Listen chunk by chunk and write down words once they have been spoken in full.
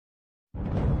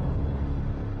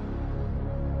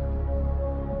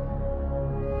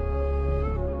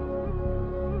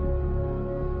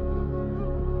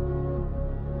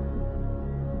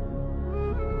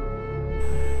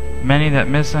Many that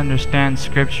misunderstand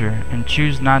Scripture and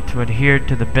choose not to adhere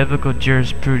to the biblical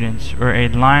jurisprudence or a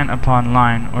line upon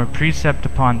line or precept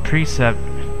upon precept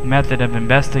method of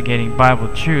investigating Bible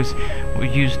truths will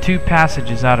use two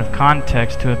passages out of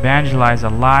context to evangelize a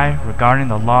lie regarding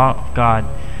the law of God.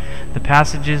 The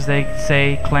passages they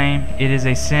say claim it is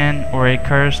a sin or a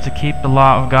curse to keep the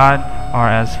law of God are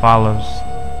as follows.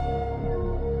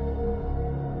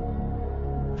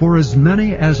 For as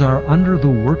many as are under the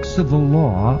works of the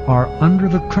law are under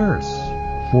the curse.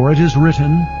 For it is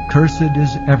written, Cursed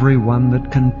is every one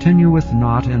that continueth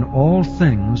not in all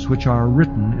things which are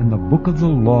written in the book of the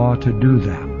law to do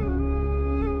them.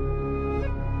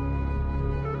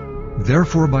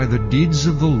 Therefore by the deeds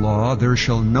of the law there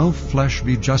shall no flesh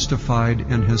be justified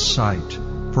in his sight,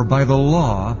 for by the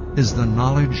law is the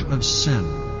knowledge of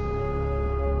sin.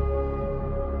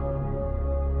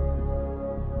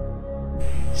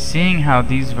 Seeing how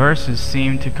these verses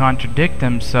seem to contradict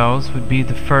themselves would be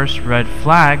the first red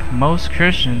flag most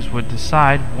Christians would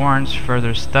decide warrants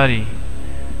further study.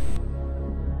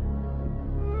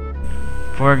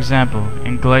 For example,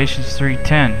 in Galatians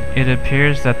 3:10, it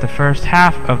appears that the first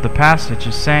half of the passage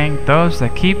is saying those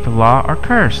that keep the law are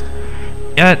cursed.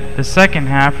 Yet the second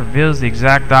half reveals the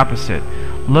exact opposite.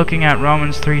 Looking at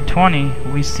Romans 3:20,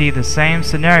 we see the same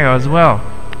scenario as well.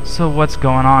 So what's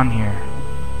going on here?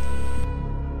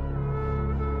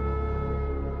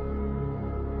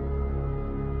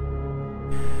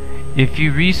 If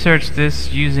you research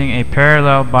this using a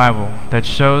parallel Bible that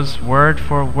shows word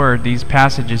for word these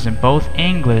passages in both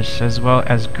English as well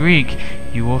as Greek,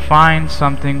 you will find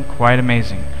something quite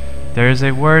amazing. There is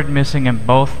a word missing in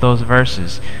both those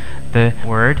verses. The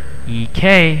word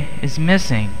ek is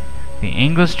missing. The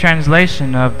English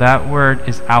translation of that word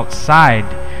is outside.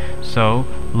 So,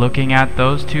 looking at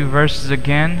those two verses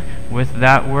again, with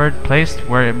that word placed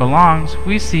where it belongs,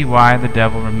 we see why the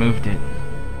devil removed it.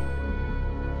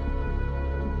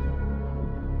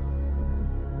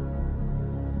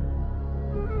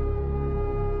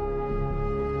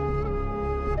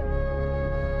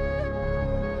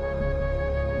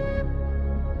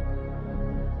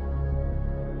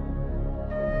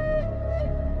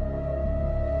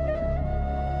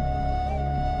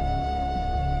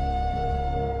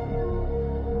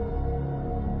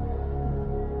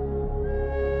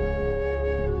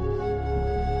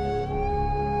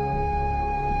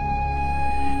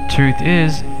 Truth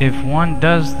is, if one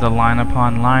does the line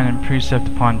upon line and precept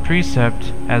upon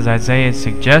precept, as Isaiah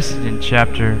suggested in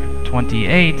chapter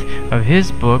 28 of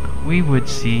his book, we would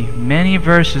see many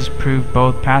verses prove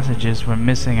both passages were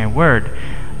missing a word.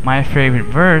 My favorite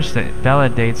verse that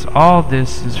validates all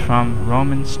this is from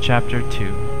Romans chapter 2.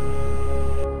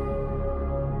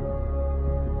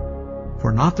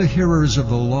 For not the hearers of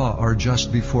the law are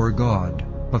just before God,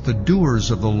 but the doers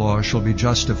of the law shall be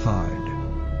justified.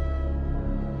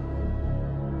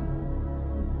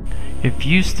 If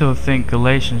you still think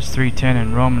Galatians 3:10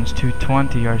 and Romans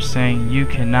 2:20 are saying you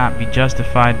cannot be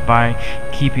justified by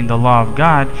keeping the law of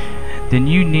God, then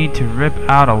you need to rip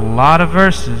out a lot of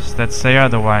verses that say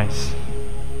otherwise.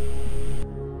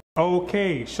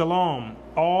 Okay, shalom.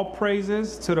 All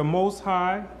praises to the Most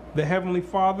High, the Heavenly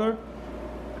Father,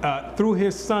 through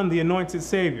His Son, the Anointed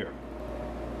Savior.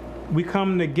 We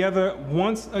come together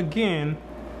once again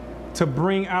to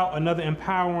bring out another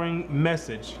empowering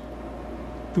message.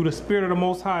 Through the Spirit of the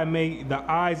Most High, may the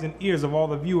eyes and ears of all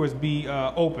the viewers be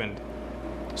opened.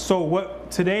 So what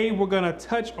today we're going to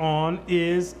touch on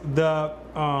is the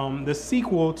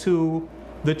sequel to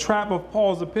the trap of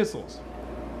Paul's epistles.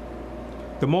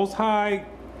 The Most High,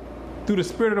 through the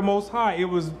Spirit of the Most High, it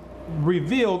was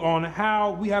revealed on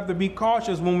how we have to be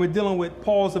cautious when we're dealing with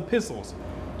Paul's epistles.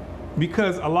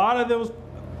 Because a lot of those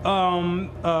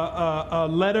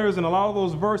letters and a lot of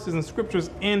those verses and scriptures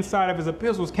inside of his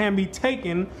epistles can be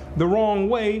taken the wrong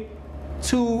way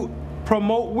to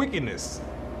promote wickedness.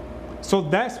 So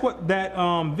that's what that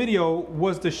video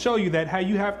was to show you, that how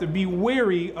you have to be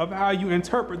wary of how you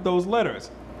interpret those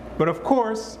letters. But of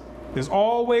course, there's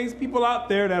always people out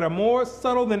there that are more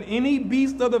subtle than any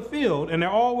beast of the field, and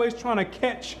they're always trying to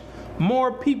catch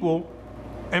more people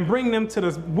and bring them to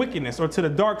the wickedness or to the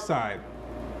dark side.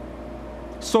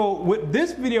 So with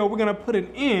this video, we're going to put an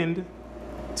end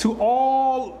to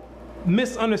all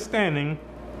misunderstanding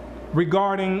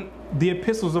regarding the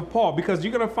epistles of Paul, because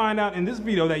you're going to find out in this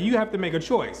video that you have to make a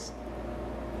choice.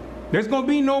 There's going to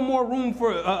be no more room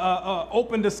for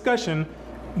open discussion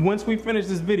once we finish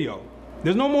this video.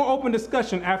 There's no more open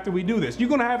discussion after we do this. You're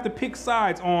going to have to pick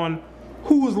sides on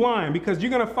who's lying, because you're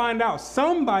going to find out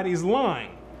somebody's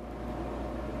lying.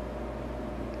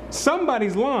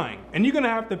 Somebody's lying, and you're going to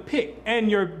have to pick, and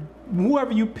your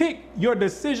whoever you pick, your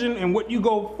decision and what you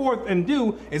go forth and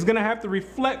do is going to have to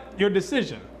reflect your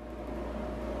decision.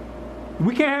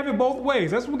 We can't have it both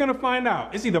ways. That's what we're going to find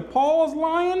out. It's either Paul's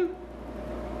lying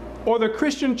or the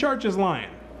Christian church is lying.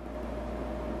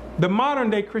 The modern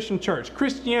day Christian church,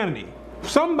 Christianity.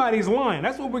 Somebody's lying.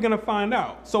 That's what we're going to find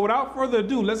out. So without further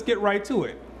ado, let's get right to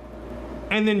it.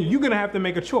 And then you're going to have to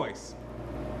make a choice.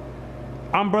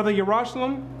 I'm Brother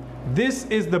Yerushalayim. This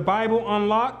is the Bible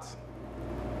Unlocked.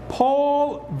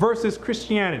 Paul versus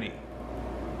Christianity.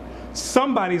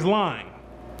 Somebody's lying.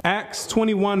 Acts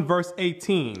 21 verse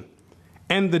 18.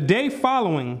 And the day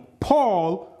following,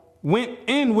 Paul went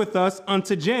in with us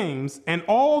unto James, and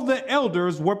all the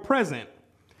elders were present.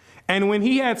 And when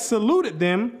he had saluted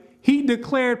them, he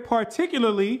declared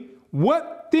particularly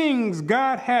what things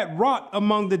God had wrought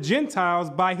among the Gentiles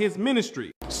by his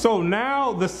ministry. So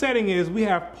now the setting is we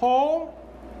have Paul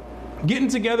getting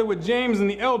together with James and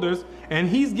the elders, and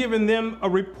he's giving them a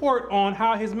report on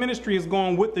how his ministry is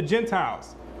going with the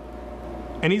Gentiles.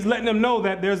 And he's letting them know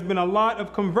that there's been a lot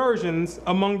of conversions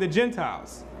among the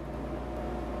Gentiles.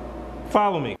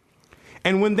 Follow me.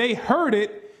 And when they heard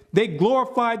it, they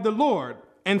glorified the Lord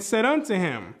and said unto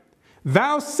him,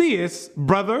 Thou seest,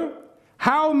 brother,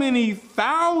 how many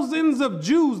thousands of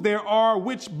Jews there are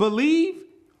which believe,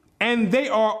 and they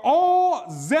are all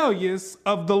zealous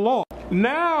of the law.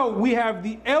 Now we have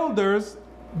the elders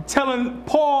telling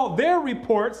Paul their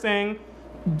report, saying,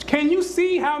 can you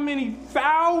see how many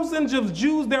thousands of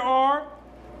Jews there are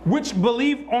which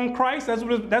believe on Christ? That's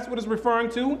what it's referring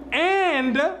to.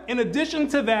 And in addition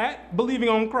to that, believing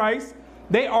on Christ,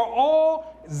 they are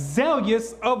all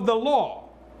zealous of the law.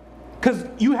 Because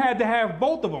you had to have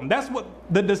both of them. That's what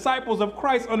the disciples of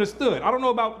Christ understood. I don't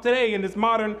know about today in this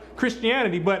modern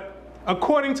Christianity, but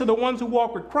according to the ones who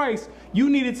walk with Christ, you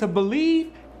needed to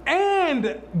believe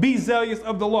and be zealous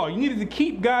of the law. You needed to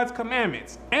keep God's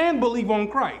commandments and believe on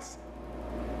Christ.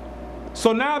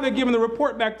 So now they're giving the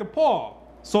report back to Paul.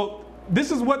 So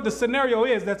this is what the scenario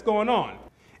is that's going on.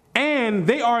 And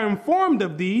they are informed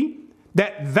of thee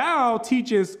that thou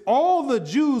teachest all the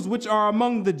Jews which are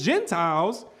among the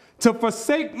Gentiles to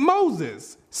forsake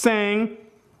Moses, saying,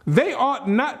 they ought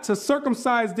not to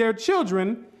circumcise their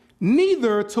children,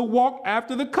 neither to walk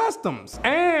after the customs.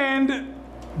 And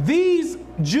these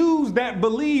Jews that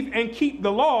believe and keep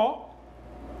the law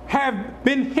have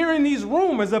been hearing these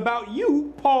rumors about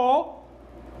you, Paul,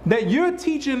 that you're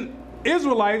teaching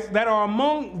Israelites that are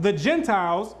among the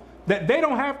Gentiles that they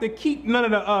don't have to keep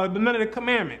none of the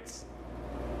commandments.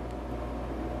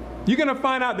 You're going to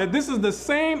find out that this is the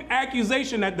same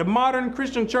accusation that the modern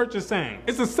Christian church is saying.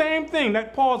 It's the same thing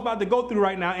that Paul's about to go through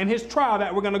right now in his trial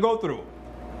that we're going to go through.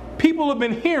 People have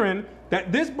been hearing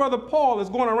that this brother Paul is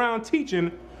going around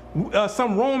teaching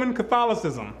some Roman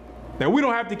Catholicism, that we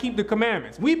don't have to keep the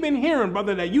commandments. We've been hearing,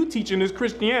 brother, that you teaching this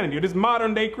Christianity, or this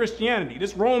modern day Christianity,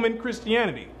 this Roman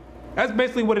Christianity. That's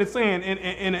basically what it's saying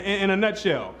in a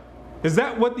nutshell. Is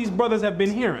that what these brothers have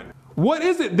been hearing? What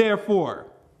is it therefore?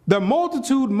 The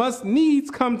multitude must needs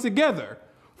come together,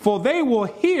 for they will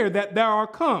hear that thou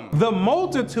art come. The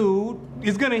multitude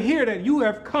is going to hear that you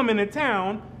have come into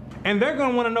town, and they're going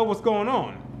to want to know what's going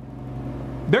on.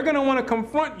 They're going to want to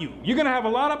confront you. You're going to have a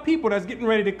lot of people that's getting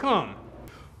ready to come.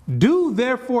 Do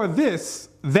therefore this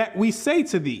that we say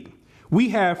to thee. We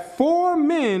have 4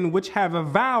 men which have a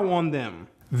vow on them.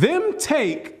 Them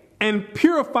take and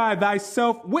purify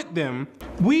thyself with them.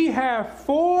 We have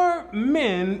 4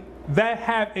 men that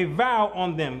have a vow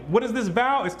on them. What is this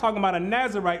vow? It's talking about a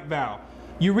Nazirite vow.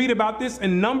 You read about this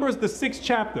in Numbers, the 6th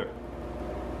chapter,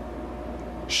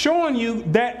 showing you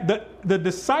that the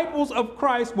disciples of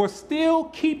Christ were still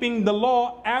keeping the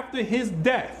law after his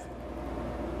death.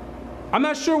 I'm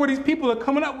not sure where these people are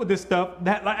coming up with this stuff,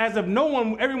 that as if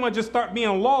everyone just start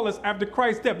being lawless after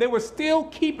Christ's death. They were still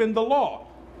keeping the law.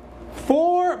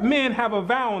 4 men have a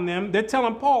vow on them. They're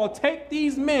telling Paul, take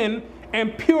these men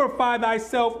and purify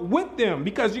thyself with them.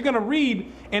 Because you're going to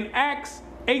read in Acts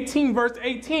 18 verse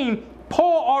 18,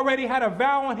 Paul already had a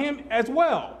vow on him as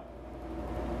well.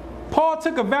 Paul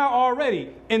took a vow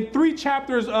already in 3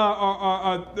 chapters,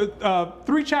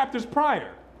 3 chapters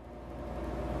prior.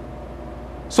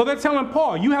 So they're telling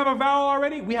Paul, you have a vow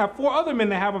already? We have 4 other men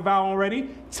that have a vow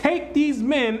already. Take these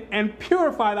men and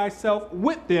purify thyself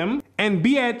with them, and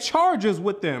be at charges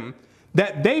with them,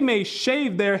 that they may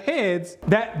shave their heads,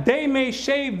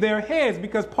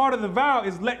 because part of the vow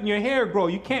is letting your hair grow.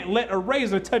 You can't let a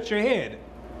razor touch your head.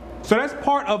 So that's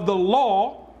part of the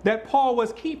law that Paul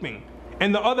was keeping,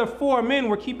 and the other 4 men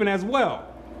were keeping as well.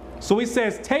 So he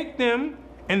says, take them,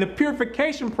 and the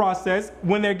purification process,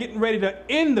 when they're getting ready to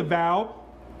end the vow,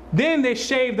 then they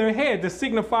shave their head to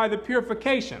signify the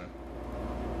purification.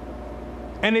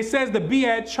 And it says to be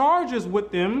at charges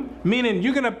with them, meaning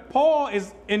Paul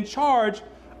is in charge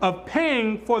of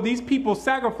paying for these people's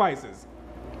sacrifices.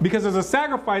 Because there's a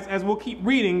sacrifice, as we'll keep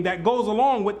reading, that goes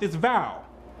along with this vow.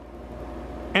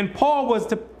 And Paul was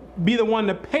to be the one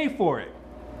to pay for it.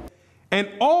 And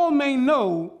all may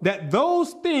know that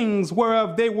those things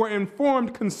whereof they were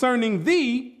informed concerning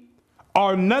thee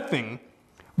are nothing,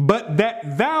 but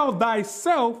that thou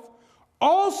thyself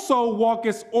also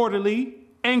walkest orderly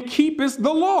and keepest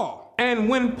the law. And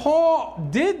when Paul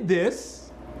did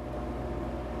this,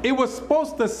 it was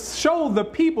supposed to show the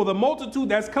people, the multitude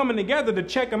that's coming together to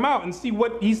check him out and see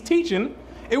what he's teaching.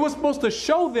 It was supposed to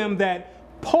show them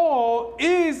that Paul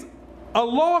is a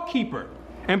law keeper.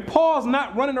 And Paul's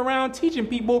not running around teaching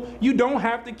people you don't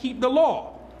have to keep the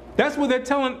law. That's what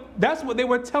they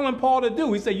were telling Paul to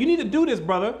do. He said, you need to do this,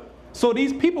 brother. So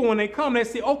these people, when they come, they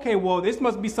say, okay, well, this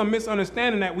must be some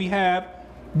misunderstanding that we have.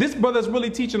 This brother's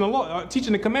really teaching the law,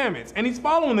 teaching the commandments, and he's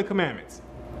following the commandments.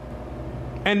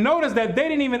 And notice that they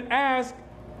didn't even ask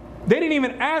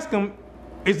him,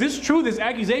 is this true, this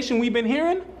accusation we've been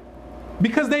hearing?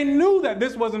 Because they knew that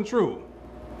this wasn't true.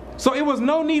 So it was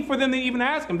no need for them to even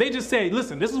ask him. They just said,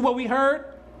 listen, this is what we heard,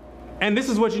 and this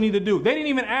is what you need to do. They didn't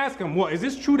even ask him, well, is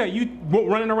this true that you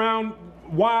running around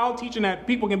wild teaching that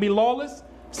people can be lawless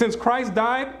since Christ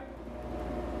died?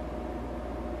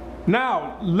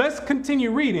 Now, let's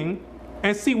continue reading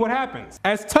and see what happens.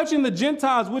 As touching the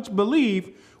Gentiles which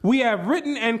believe, we have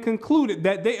written and concluded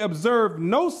that they observe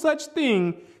no such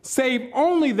thing, save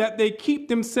only that they keep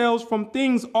themselves from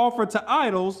things offered to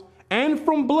idols, and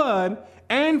from blood,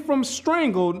 and from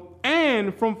strangled,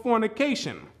 and from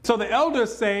fornication. So the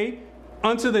elders say,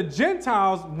 unto the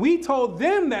Gentiles, we told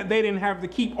them that they didn't have to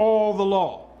keep all the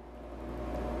law.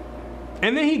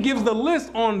 And then he gives the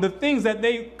list on the things that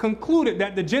they concluded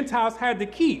that the Gentiles had to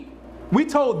keep. We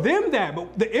told them that,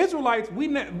 but the Israelites,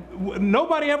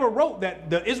 nobody ever wrote that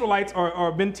the Israelites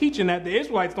or been teaching that the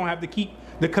Israelites don't have to keep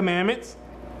the commandments.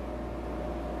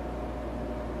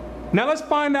 Now let's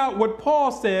find out what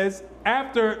Paul says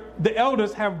after the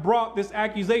elders have brought this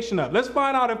accusation up. Let's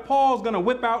find out if Paul's going to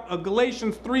whip out a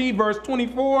Galatians 3 verse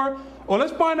 24, or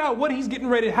let's find out what he's getting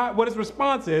ready, what his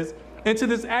response is into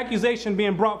this accusation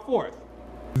being brought forth.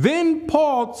 Then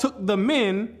Paul took the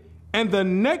men, and the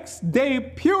next day,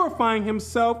 purifying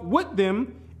himself with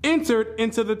them, entered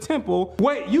into the temple.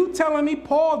 Wait, you telling me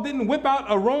Paul didn't whip out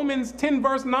a Romans 10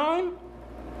 verse 9?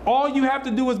 All you have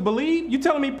to do is believe? You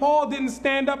telling me Paul didn't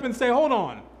stand up and say, hold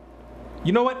on.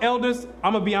 You know what, elders?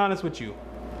 I'm going to be honest with you.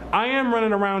 I am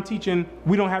running around teaching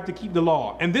we don't have to keep the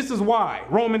law. And this is why.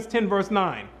 Romans 10 verse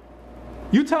 9.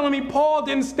 You telling me Paul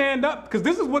didn't stand up? Because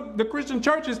this is what the Christian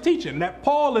church is teaching. That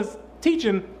Paul is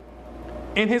teaching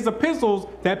in his epistles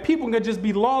that people can just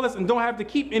be lawless and don't have to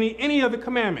keep any of the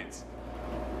commandments.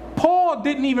 Paul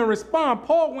didn't even respond.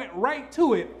 Paul went right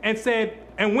to it and said,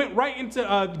 and went right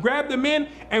into, grabbed the men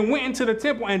and went into the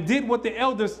temple and did what the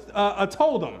elders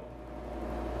told him.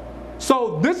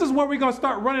 So this is where we're going to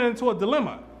start running into a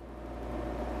dilemma.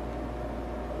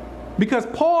 Because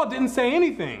Paul didn't say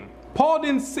anything. Paul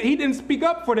didn't speak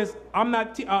up for this.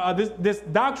 This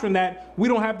doctrine that we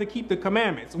don't have to keep the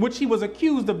commandments, which he was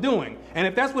accused of doing. And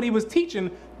if that's what he was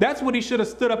teaching, that's what he should have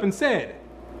stood up and said.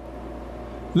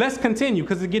 Let's continue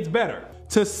because it gets better.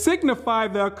 To signify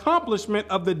the accomplishment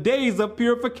of the days of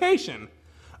purification.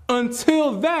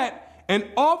 Until that, an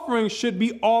offering should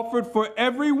be offered for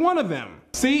every one of them.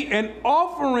 See, an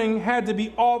offering had to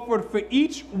be offered for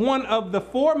each one of the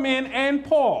 4 men and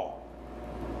Paul.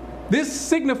 This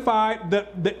signified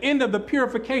the end of the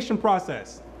purification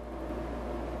process.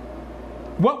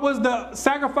 What was the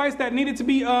sacrifice that needed to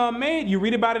be made? You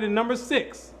read about it in Numbers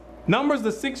 6. Numbers, the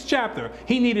 6th chapter.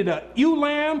 He needed a ewe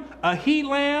lamb, a he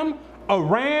lamb, a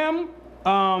ram,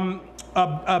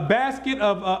 a basket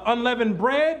of unleavened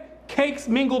bread, cakes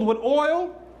mingled with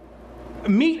oil,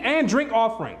 meat and drink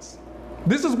offerings.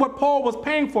 This is what Paul was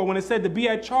paying for when it said to be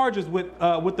at charges with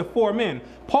the 4 men.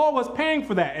 Paul was paying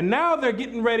for that. And now they're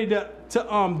getting ready to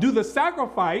do the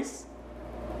sacrifice.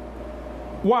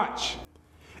 Watch.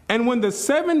 And when the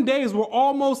 7 days were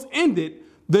almost ended,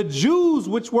 the Jews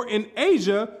which were in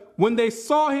Asia, when they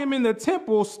saw him in the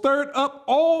temple, stirred up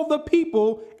all the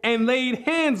people and laid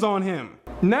hands on him.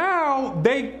 Now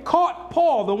they caught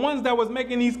Paul, the ones that was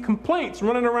making these complaints,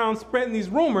 running around spreading these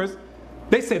rumors.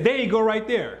 They said, there you go right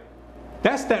there.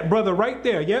 That's that brother right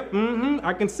there. Yep,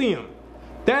 I can see him.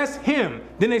 That's him.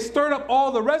 Then they stirred up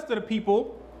all the rest of the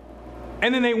people,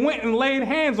 and then they went and laid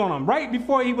hands on him right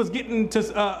before he was getting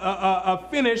to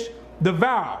finish the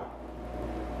vow.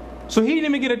 So he didn't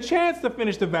even get a chance to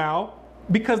finish the vow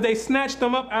because they snatched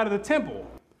him up out of the temple,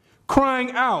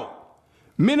 crying out,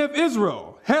 men of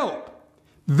Israel, help.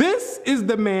 This is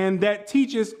the man that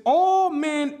teaches all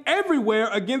men everywhere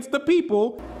against the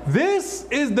people. This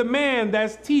is the man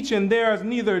that's teaching there is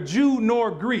neither Jew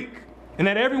nor Greek, and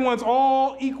that everyone's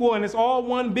all equal and it's all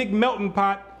one big melting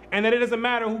pot, and that it doesn't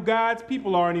matter who God's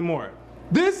people are anymore.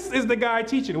 This is the guy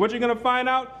teaching. What you're going to find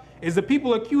out is the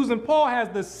people accusing Paul has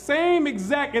the same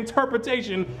exact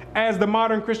interpretation as the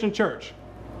modern Christian church.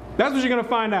 That's what you're going to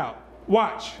find out.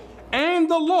 Watch.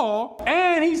 And the law,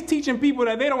 and he's teaching people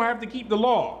that they don't have to keep the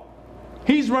law.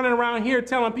 He's running around here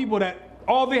telling people that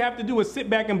all they have to do is sit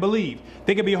back and believe.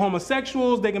 They can be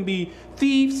homosexuals, they can be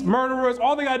thieves, murderers.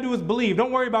 All they got to do is believe.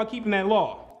 Don't worry about keeping that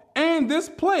law. And this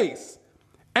place,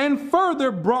 and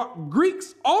further brought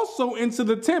Greeks also into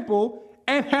the temple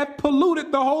and had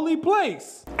polluted the holy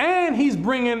place. And he's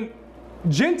bringing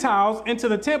Gentiles into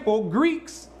the temple,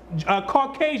 Greeks,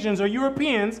 Caucasians or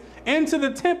Europeans into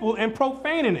the temple and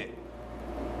profaning it.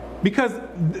 Because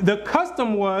the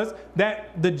custom was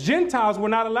that the Gentiles were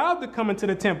not allowed to come into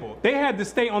the temple. They had to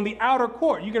stay on the outer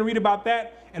court. You can read about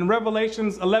that in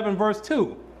Revelations 11 verse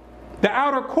 2. The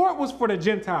outer court was for the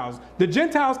Gentiles. The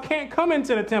Gentiles can't come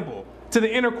into the temple, to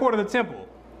the inner court of the temple.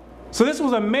 So this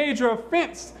was a major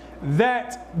offense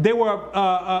that they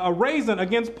were raising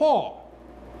against Paul.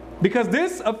 Because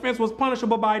this offense was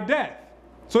punishable by death.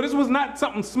 So this was not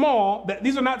something small.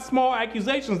 These are not small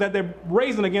accusations that they're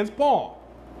raising against Paul.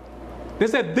 They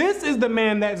said, this is the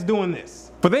man that's doing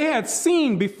this. For they had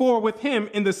seen before with him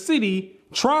in the city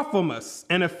Trophimus,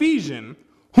 an Ephesian,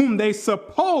 whom they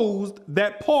supposed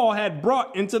that Paul had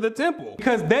brought into the temple.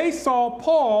 Because they saw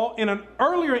Paul in an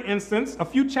earlier instance, a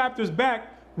few chapters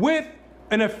back, with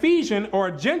an Ephesian or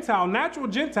a Gentile, natural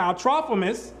Gentile,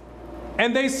 Trophimus,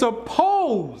 and they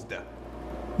supposed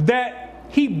that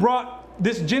he brought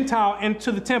this Gentile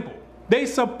into the temple. They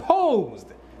supposed.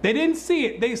 They didn't see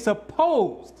it. They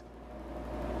supposed.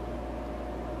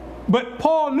 But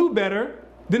Paul knew better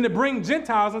than to bring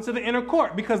Gentiles into the inner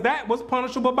court, because that was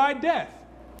punishable by death.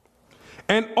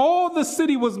 And all the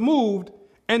city was moved,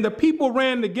 and the people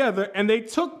ran together, and they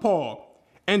took Paul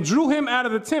and drew him out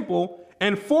of the temple,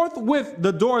 and forthwith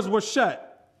the doors were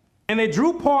shut. And they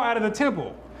drew Paul out of the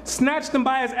temple, snatched him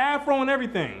by his afro and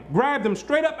everything, grabbed him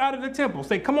straight up out of the temple,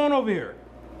 say, come on over here.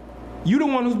 You the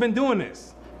one who's been doing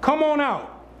this. Come on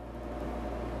out.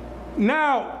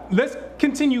 Now, let's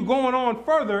continue going on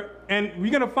further, and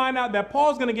we're going to find out that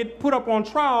Paul's going to get put up on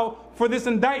trial for this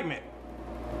indictment.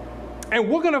 And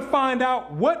we're going to find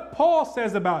out what Paul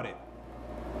says about it.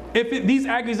 If these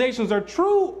accusations are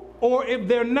true or if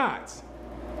they're not.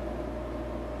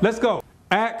 Let's go.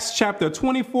 Acts chapter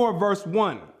 24, verse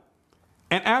 1.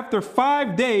 And after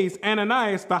 5 days,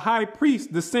 Ananias the high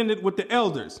priest descended with the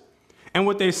elders, and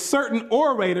with a certain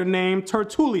orator named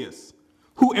Tertullius,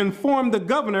 who informed the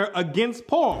governor against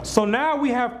Paul. So now we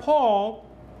have Paul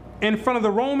in front of the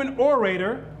Roman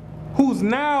orator, who's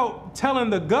now telling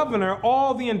the governor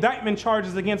all the indictment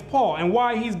charges against Paul and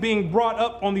why he's being brought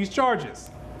up on these charges.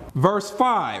 Verse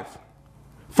 5.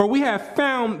 For we have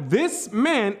found this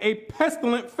man a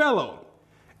pestilent fellow,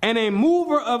 and a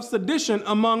mover of sedition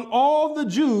among all the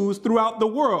Jews throughout the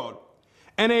world,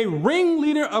 and a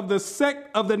ringleader of the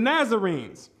sect of the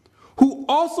Nazarenes, who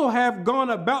also have gone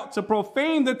about to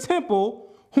profane the temple,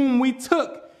 whom we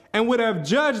took and would have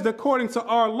judged according to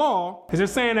our law. They're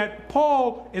saying that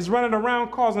Paul is running around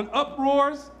causing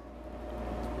uproars.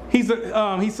 He's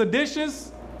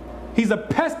seditious. He's a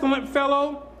pestilent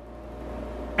fellow.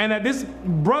 And that this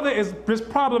brother is just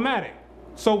problematic.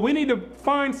 So we need to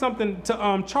find something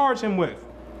to charge him with,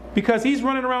 because he's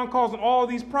running around causing all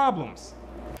these problems.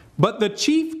 But the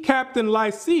chief captain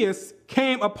Lysias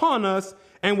came upon us,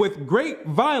 and with great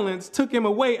violence took him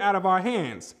away out of our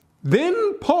hands.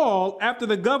 Then Paul, after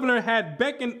the governor had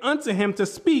beckoned unto him to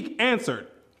speak, answered,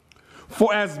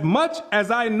 For as much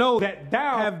as I know that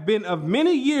thou have been of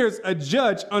many years a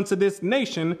judge unto this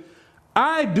nation,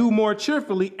 I do more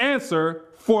cheerfully answer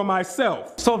for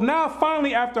myself. So now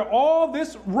finally, after all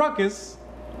this ruckus,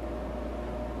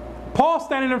 Paul's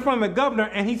standing in front of the governor,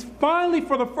 and he's finally,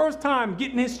 for the first time,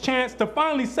 getting his chance to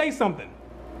finally say something.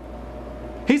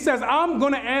 He says, I'm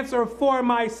going to answer for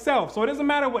myself. So it doesn't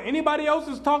matter what anybody else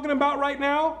is talking about right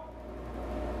now.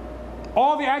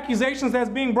 All the accusations that's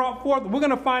being brought forth, we're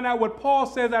going to find out what Paul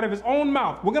says out of his own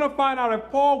mouth. We're going to find out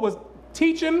if Paul was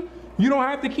teaching you don't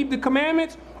have to keep the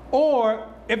commandments, or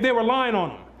if they were lying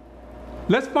on him.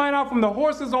 Let's find out from the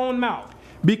horse's own mouth.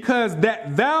 Because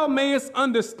that thou mayest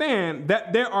understand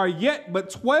that there are yet but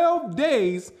 12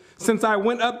 days since I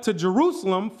went up to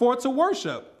Jerusalem for to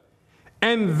worship.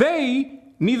 And they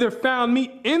neither found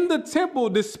me in the temple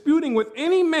disputing with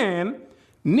any man,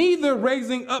 neither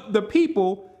raising up the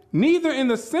people, neither in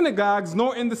the synagogues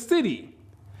nor in the city.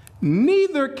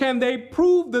 Neither can they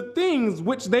prove the things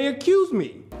which they accuse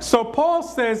me. So Paul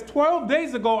says, 12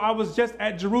 days ago, I was just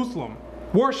at Jerusalem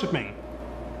worshiping.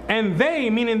 And they,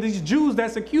 meaning these Jews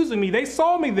that's accusing me, they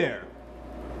saw me there.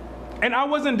 And I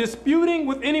wasn't disputing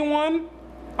with anyone.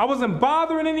 I wasn't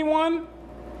bothering anyone.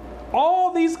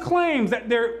 All these claims that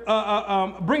they're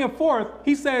bringing forth,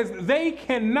 he says they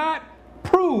cannot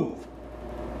prove.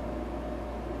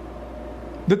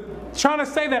 Trying to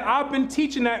say that I've been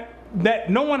teaching that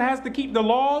no one has to keep the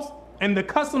laws and the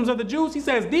customs of the Jews, he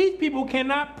says these people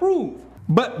cannot prove.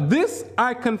 But this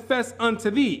I confess unto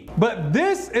thee. But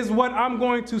this is what I'm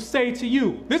going to say to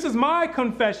you. This is my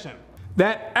confession,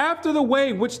 that after the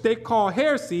way which they call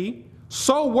heresy,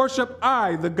 so worship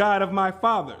I the God of my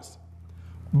fathers,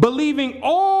 believing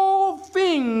all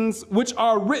things which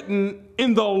are written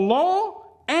in the law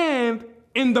and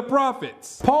in the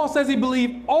prophets. Paul says he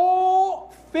believed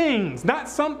all things, not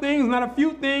some things, not a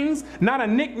few things, not a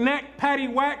knick-knack,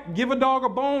 patty-whack, give a dog a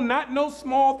bone, not no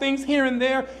small things here and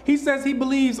there. He says he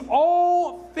believes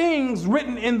all things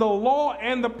written in the law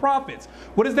and the prophets.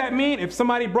 What does that mean? If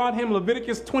somebody brought him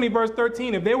Leviticus 20 verse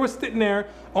 13, if they were sitting there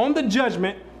on the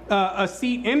judgment a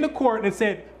seat in the court and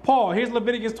said, Paul, here's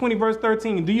Leviticus 20 verse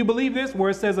 13. Do you believe this?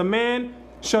 Where it says a man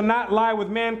shall not lie with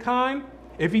mankind.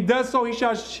 If he does so,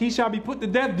 he shall be put to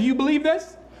death. Do you believe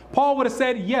this? Paul would have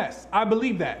said, yes, I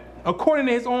believe that, according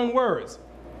to his own words.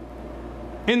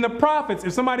 In the prophets,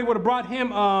 if somebody would have brought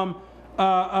him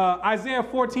Isaiah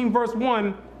 14 verse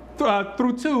 1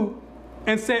 through 2,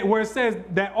 and said, where it says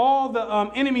that all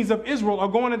the enemies of Israel are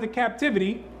going into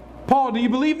captivity, Paul, do you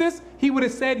believe this? He would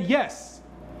have said yes.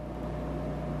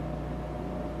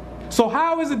 So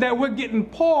how is it that we're getting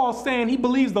Paul saying he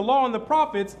believes the law and the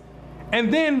prophets,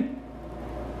 and then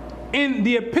in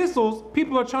the epistles,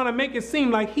 people are trying to make it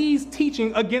seem like he's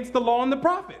teaching against the law and the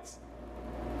prophets?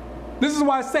 This is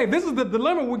why I say this is the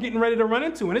dilemma we're getting ready to run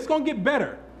into, and it's going to get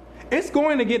better. It's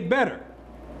going to get better.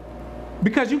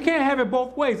 Because you can't have it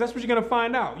both ways. That's what you're going to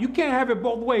find out. You can't have it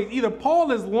both ways. Either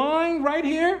Paul is lying right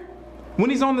here when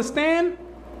he's on the stand,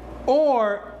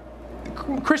 or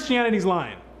Christianity's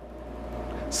lying.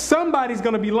 Somebody's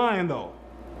going to be lying, though.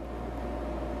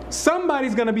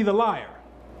 Somebody's going to be the liar.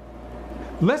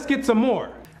 Let's get some more.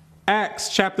 Acts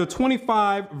chapter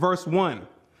 25, verse 1.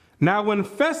 Now when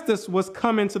Festus was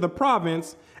come into the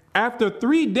province, after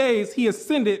 3 days he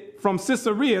ascended from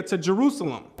Caesarea to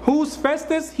Jerusalem. Who's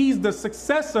Festus? He's the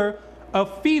successor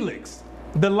of Felix,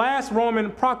 the last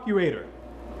Roman procurator.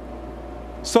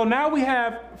 So now we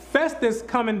have Festus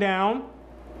coming down,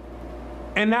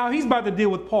 and now he's about to deal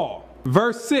with Paul.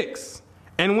 Verse 6.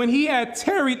 And when he had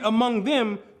tarried among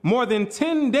them more than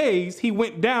 10 days, he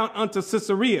went down unto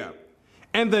Caesarea,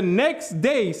 and the next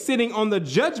day, sitting on the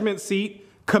judgment seat,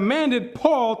 commanded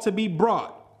Paul to be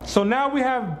brought. So now we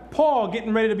have Paul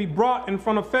getting ready to be brought in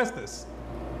front of Festus.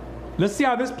 Let's see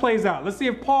how this plays out. Let's see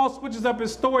if Paul switches up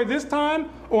his story this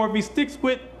time, or if he sticks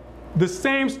with the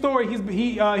same story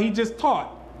he just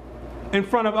taught in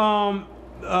front of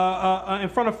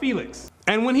Felix.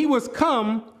 And when he was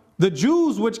come, the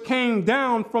Jews which came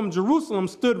down from Jerusalem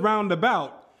stood round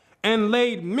about, and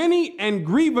laid many and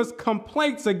grievous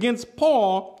complaints against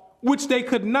Paul, which they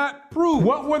could not prove.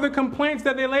 What were the complaints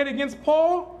that they laid against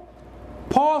Paul?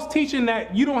 Paul's teaching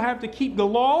that you don't have to keep the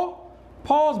law.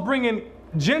 Paul's bringing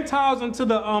Gentiles into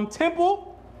the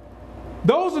temple.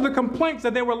 Those are the complaints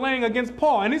that they were laying against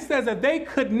Paul. And it says that they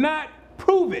could not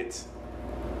prove it.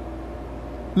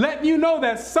 Letting you know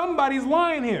that somebody's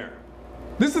lying here.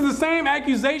 This is the same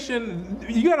accusation.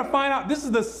 You got to find out, this is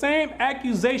the same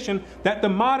accusation that the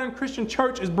modern Christian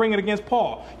church is bringing against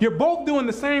Paul. You're both doing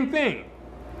the same thing.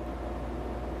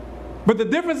 But the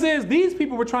difference is these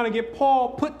people were trying to get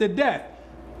Paul put to death.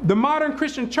 The modern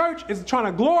Christian church is trying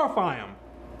to glorify him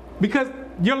because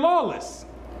you're lawless.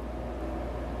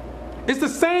 It's the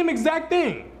same exact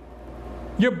thing.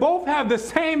 You both have the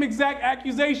same exact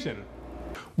accusation.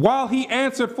 While he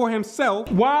answered for himself,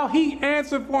 I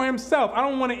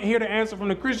don't want to hear the answer from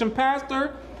the Christian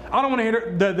pastor. I don't want to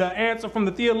hear the answer from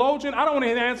the theologian. I don't want to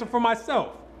hear the answer for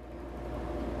myself.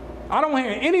 I don't want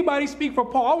to hear anybody speak for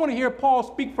Paul. I want to hear Paul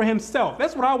speak for himself.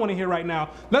 That's what I want to hear right now.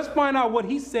 Let's find out what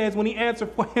he says when he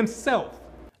answered for himself.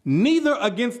 Neither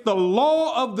against the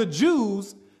law of the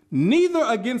Jews, neither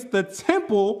against the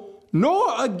temple,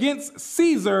 nor against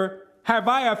Caesar have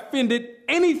I offended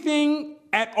anything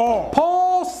at all.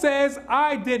 Paul says,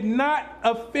 I did not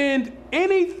offend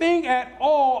anything at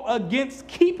all against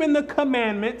keeping the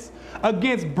commandments,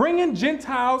 against bringing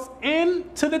Gentiles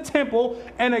into the temple,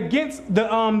 and against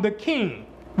the king,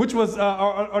 which was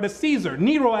or the Caesar,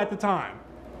 Nero at the time.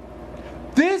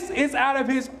 This is out of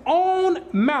his own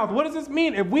mouth. What does this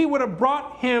mean? If we would have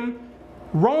brought him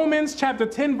Romans chapter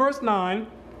 10 verse 9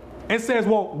 and says,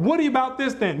 well, what about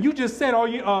this then? You just said,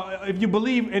 if you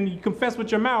believe and you confess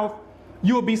with your mouth,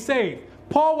 you will be saved.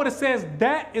 Paul would have says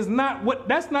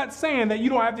that's not saying that you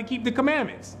don't have to keep the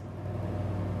commandments.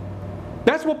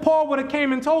 That's what Paul would have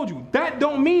came and told you. That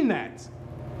don't mean that.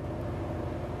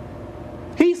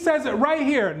 He says it right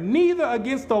here. Neither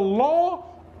against the law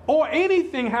or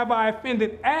anything have I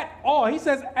offended at all. He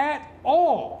says at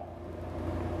all.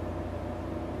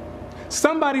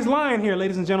 Somebody's lying here,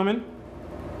 ladies and gentlemen.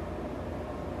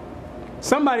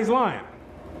 Somebody's lying.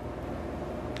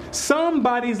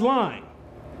 Somebody's lying.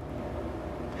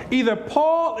 Either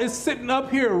Paul is sitting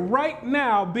up here right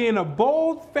now being a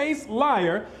bold-faced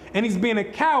liar, and he's being a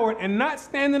coward and not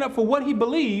standing up for what he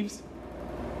believes,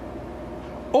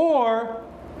 or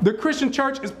the Christian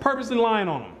church is purposely lying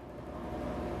on him.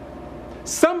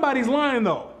 Somebody's lying,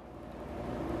 though.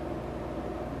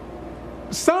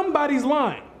 Somebody's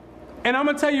lying. And I'm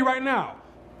going to tell you right now,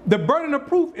 the burden of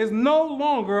proof is no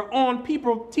longer on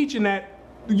people teaching that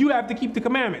you have to keep the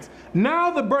commandments.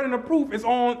 Now the burden of proof is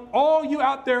on all you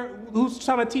out there who's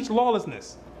trying to teach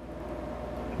lawlessness.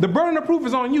 The burden of proof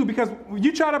is on you, because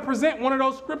you try to present one of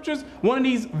those scriptures, one of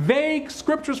these vague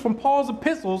scriptures from Paul's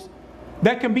epistles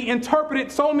that can be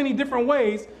interpreted so many different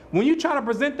ways. When you try to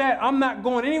present that, I'm not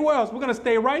going anywhere else. We're going to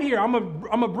stay right here. I'm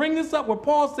going to bring this up where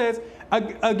Paul says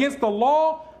against the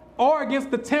law or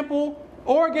against the temple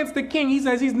or against the king, he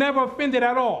says he's never offended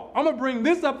at all. I'm going to bring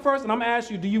this up first, and I'm going to ask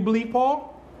you, do you believe Paul?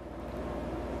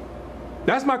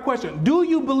 That's my question. Do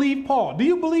you believe Paul? Do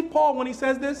you believe Paul when he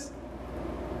says this?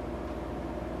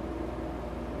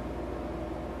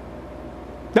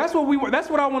 That's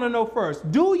what I want to know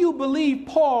first. Do you believe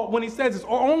Paul when he says this,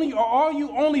 or are you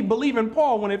only believing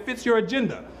Paul when it fits your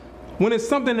agenda? When it's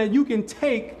something that you can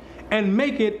take and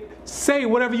make it say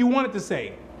whatever you want it to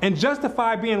say and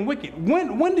justify being wicked?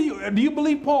 When do you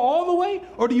believe Paul all the way,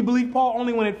 or do you believe Paul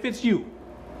only when it fits you?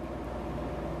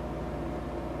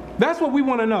 That's what we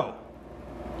want to know.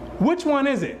 Which one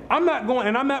is it? I'm not going,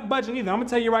 and I'm not budging either. I'm going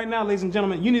to tell you right now, ladies and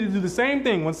gentlemen, you need to do the same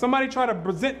thing. When somebody try to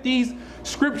present these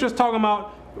scriptures talking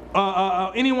about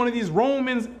any one of these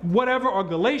Romans, whatever, or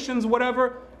Galatians,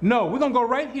 whatever, no, we're going to go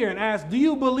right here and ask, do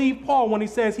you believe Paul when he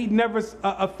says he never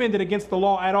offended against the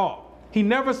law at all? He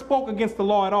never spoke against the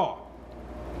law at all.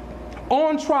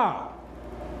 On trial.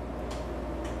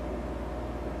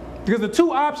 Because the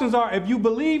two options are, if you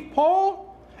believe Paul,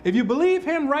 if you believe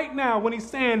him right now when he's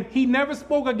saying he never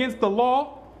spoke against the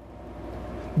law,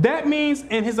 that means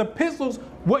in his epistles,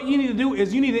 what you need to do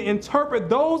is you need to interpret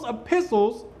those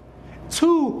epistles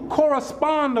to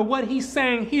correspond to what he's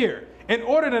saying here, in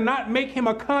order to not make him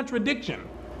a contradiction.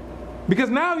 Because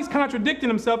now he's contradicting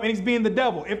himself and he's being the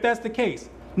devil, if that's the case.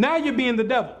 Now you're being the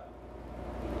devil.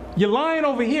 You're lying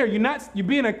over here. You're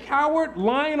being a coward,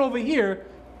 lying over here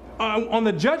on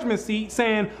the judgment seat,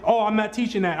 saying, oh, I'm not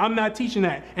teaching that. I'm not teaching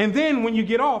that. And then when you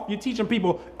get off, you're teaching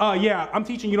people, yeah, I'm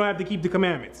teaching you don't have to keep the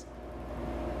commandments.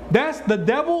 That's the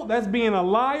devil. That's being a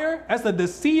liar. That's a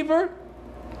deceiver.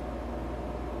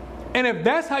 And if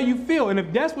that's how you feel, and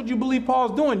if that's what you believe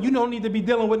Paul's doing, you don't need to be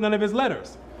dealing with none of his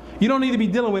letters. You don't need to be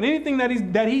dealing with anything that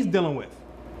he's dealing with.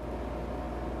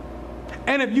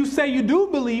 And if you say you do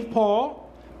believe Paul,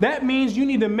 that means you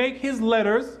need to make his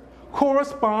letters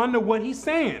correspond to what he's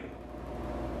saying.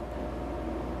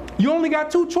 You only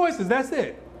got two choices, that's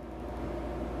it.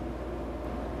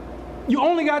 You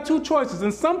only got two choices.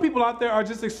 And some people out there are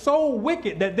just so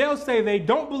wicked that they'll say they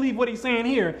don't believe what he's saying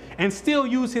here and still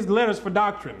use his letters for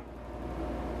doctrine.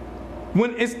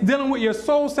 When it's dealing with your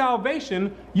soul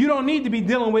salvation, you don't need to be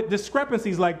dealing with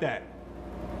discrepancies like that.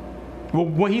 Well,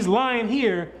 when he's lying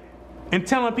here and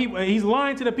telling people, he's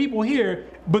lying to the people here,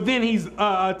 but then he's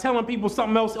telling people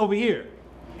something else over here.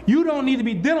 You don't need to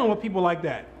be dealing with people like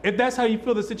that, if that's how you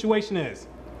feel the situation is.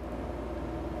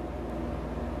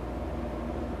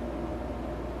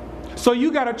 So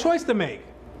you got a choice to make.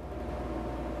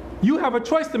 You have a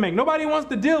choice to make. Nobody wants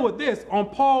to deal with this on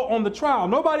Paul on the trial.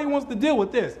 Nobody wants to deal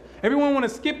with this. Everyone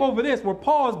wants to skip over this, where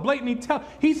Paul is blatantly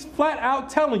he's flat out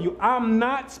telling you, I'm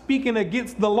not speaking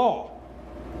against the law.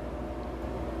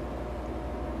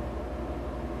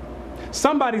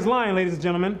 Somebody's lying, ladies and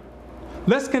gentlemen.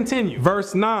 Let's continue.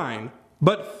 Verse 9.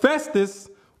 But Festus,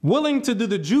 willing to do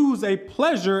the Jews a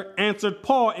pleasure, answered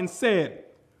Paul and said,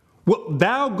 wilt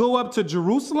thou go up to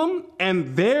Jerusalem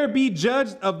and there be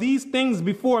judged of these things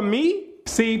before me?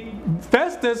 See,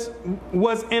 Festus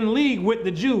was in league with the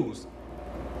Jews.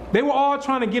 They were all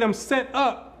trying to get him set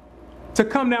up to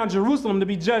come down to Jerusalem to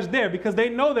be judged there, because they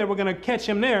know they were going to catch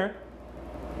him there.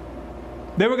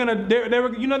 They were gonna, they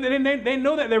were, you know, they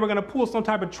know that they were gonna pull some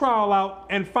type of trial out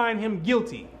and find him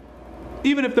guilty.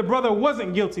 Even if the brother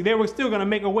wasn't guilty, they were still gonna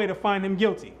make a way to find him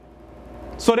guilty.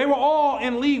 So they were all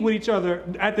in league with each other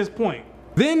at this point.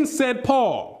 Then said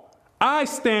Paul, I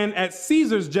stand at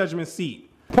Caesar's judgment seat.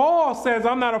 Paul says,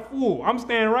 I'm not a fool. I'm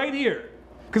standing right here.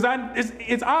 Because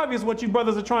it's obvious what you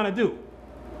brothers are trying to do.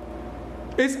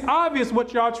 It's obvious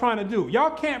what y'all trying to do.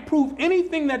 Y'all can't prove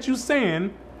anything that you're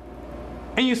saying,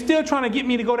 and you're still trying to get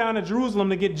me to go down to Jerusalem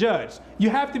to get judged. You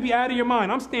have to be out of your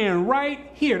mind. I'm standing right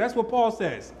here. That's what Paul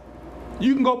says.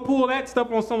 You can go pull that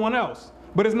stuff on someone else,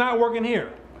 but it's not working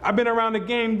here. I've been around the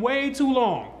game way too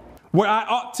long, where I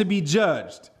ought to be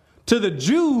judged. To the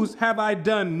Jews have I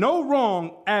done no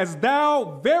wrong, as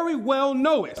thou very well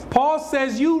knowest. Paul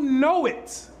says you know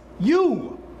it.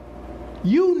 You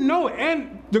know it.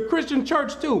 And the Christian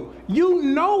church too. You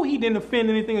know he didn't offend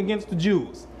anything against the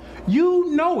Jews.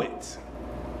 You know it.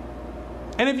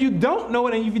 And if you don't know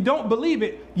it and if you don't believe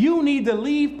it, you need to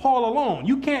leave Paul alone.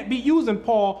 You can't be using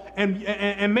Paul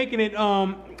and making it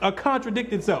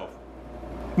contradict itself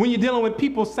when you're dealing with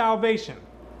people's salvation.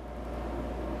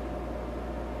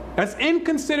 That's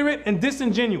inconsiderate and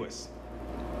disingenuous.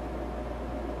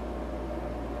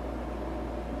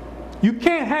 You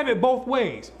can't have it both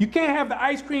ways. You can't have the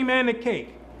ice cream and the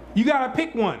cake. You gotta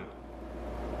pick one.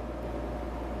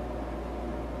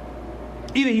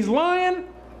 Either he's lying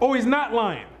or he's not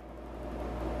lying.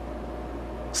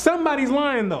 Somebody's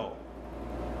lying though.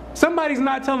 Somebody's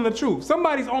not telling the truth.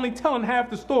 Somebody's only telling half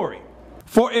the story.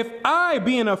 For if I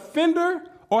be an offender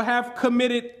or have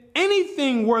committed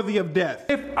anything worthy of death,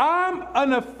 if I'm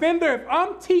an offender, if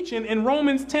I'm teaching in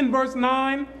Romans 10 verse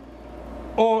 9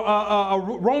 or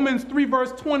Romans 3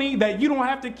 verse 20 that you don't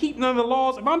have to keep none of the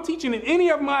laws, if I'm teaching in any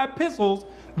of my epistles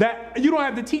that you don't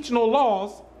have to teach no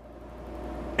laws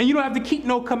and you don't have to keep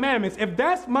no commandments, if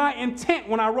that's my intent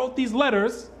when I wrote these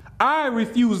letters, I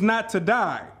refuse not to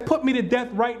die. Put me to death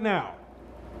right now.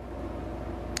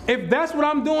 If that's what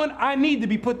I'm doing, I need to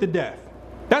be put to death.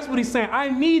 That's what he's saying. I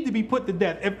need to be put to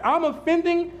death. If I'm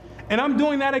offending and I'm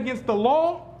doing that against the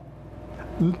law,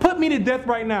 put me to death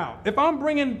right now. If I'm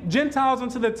bringing Gentiles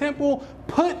into the temple,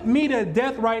 put me to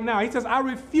death right now. He says, I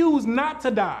refuse not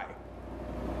to die.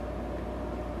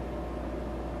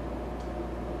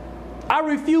 I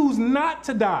refuse not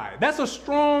to die. That's a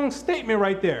strong statement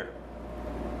right there.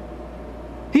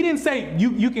 He didn't say,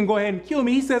 you can go ahead and kill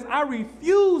me. He says, I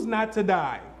refuse not to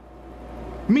die.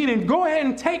 Meaning, go ahead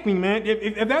and take me, man.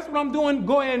 If that's what I'm doing,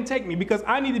 go ahead and take me because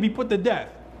I need to be put to death.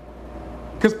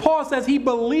 Because Paul says he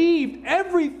believed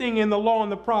everything in the law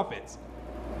and the prophets.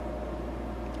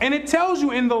 And it tells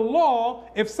you in the law,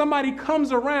 if somebody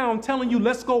comes around telling you,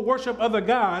 let's go worship other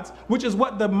gods, which is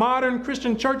what the modern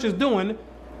Christian church is doing,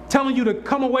 telling you to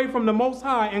come away from the Most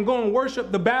High and go and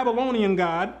worship the Babylonian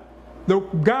God, the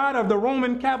God of the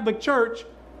Roman Catholic Church,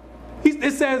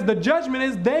 it says the judgment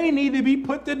is they need to be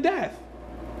put to death.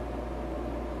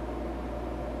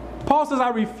 Paul says, I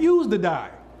refuse to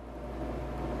die.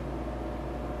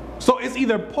 So it's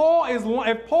either if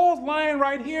Paul's lying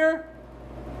right here,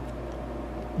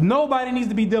 nobody needs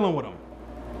to be dealing with him.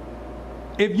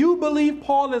 If you believe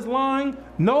Paul is lying,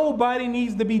 nobody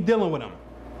needs to be dealing with him.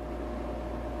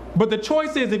 But the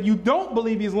choice is, if you don't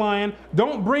believe he's lying,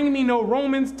 don't bring me no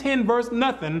Romans 10 verse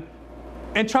nothing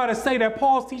and try to say that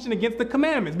Paul's teaching against the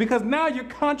commandments, because now you're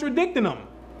contradicting them.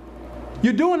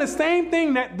 You're doing the same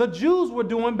thing that the Jews were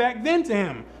doing back then to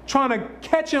him, trying to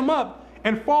catch him up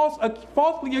and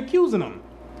falsely accusing him.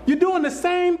 You're doing the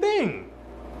same thing.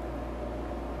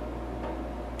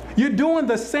 You're doing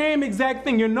the same exact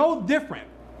thing. You're no different.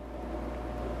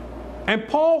 And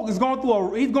Paul is going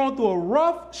through a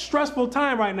rough, stressful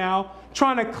time right now,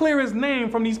 trying to clear his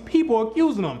name from these people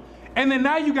accusing him. And then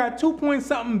now you got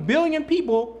 2-point-something billion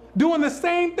people doing the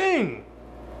same thing.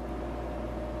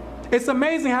 It's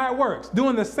amazing how it works,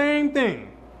 doing the same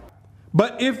thing.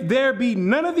 But if there be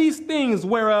none of these things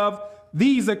whereof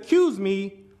these accuse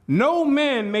me, no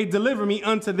man may deliver me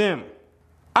unto them.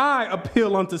 I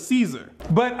appeal unto Caesar.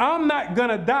 But I'm not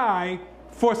gonna die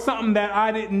for something that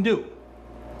I didn't do.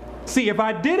 See, if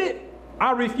I did it,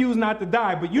 I refuse not to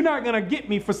die, but you're not gonna get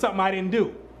me for something I didn't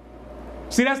do.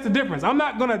 See, that's the difference. I'm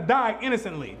not gonna die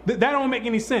innocently. That don't make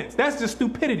any sense. That's just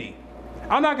stupidity.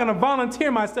 I'm not gonna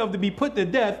volunteer myself to be put to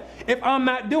death if I'm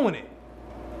not doing it.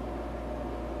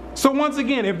 So once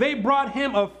again, if they brought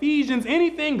him Ephesians,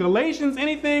 anything, Galatians,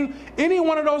 anything, any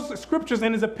one of those scriptures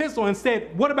in his epistle and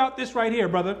said, what about this right here,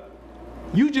 brother?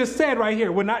 You just said right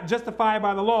here, we're not justified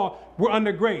by the law, we're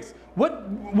under grace.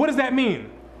 What does that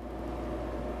mean?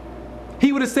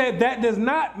 He would have said that does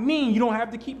not mean you don't have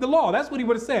to keep the law. That's what he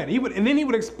would have said. And then he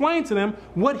would explain to them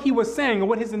what he was saying or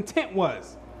what his intent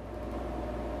was.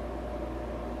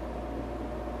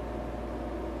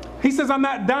 He says, I'm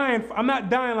not dying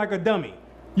like a dummy.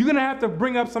 You're going to have to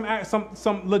bring up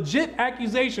some legit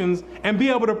accusations and be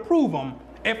able to prove them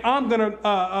if I'm going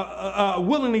to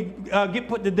willingly get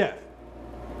put to death.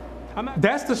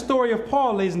 That's the story of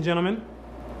Paul, ladies and gentlemen.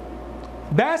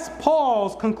 That's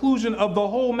Paul's conclusion of the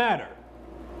whole matter.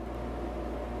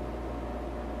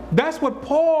 That's what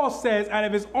Paul says out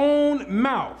of his own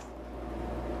mouth.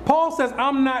 Paul says,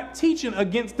 I'm not teaching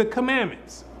against the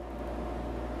commandments.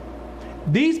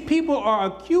 These people are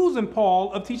accusing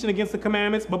Paul of teaching against the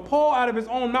commandments, but Paul out of his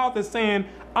own mouth is saying,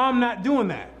 I'm not doing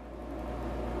that.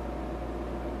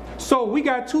 So we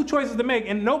got two choices to make,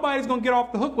 and nobody's going to get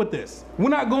off the hook with this. We're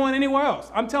not going anywhere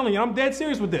else. I'm telling you, I'm dead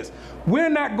serious with this. We're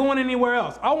not going anywhere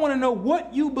else. I want to know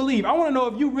what you believe. I want to know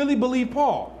if you really believe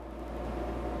Paul.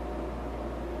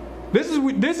 This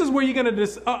is where you're going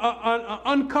to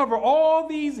uncover all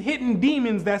these hidden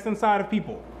demons that's inside of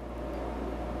people.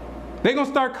 They're going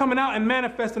to start coming out and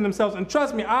manifesting themselves. And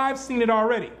trust me, I've seen it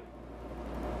already.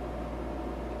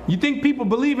 You think people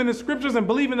believe in the scriptures and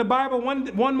believe in the Bible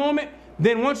one moment,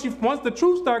 then once the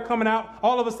truth starts coming out,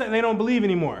 all of a sudden they don't believe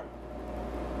anymore.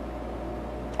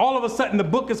 All of a sudden the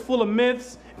book is full of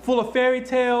myths, full of fairy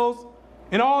tales,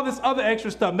 and all this other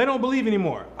extra stuff. They don't believe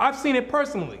anymore. I've seen it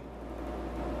personally.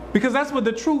 Because that's what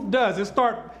the truth does. It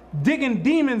starts digging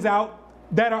demons out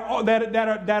that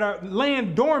are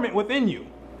laying dormant within you.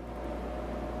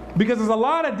 Because there's a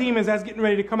lot of demons that's getting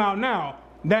ready to come out now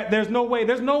that there's no way,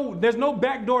 there's no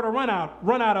back door to run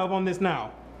out of on this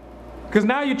now. Because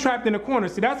now you're trapped in a corner.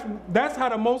 See, that's how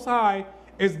the Most High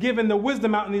is giving the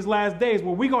wisdom out in these last days,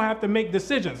 where we're going to have to make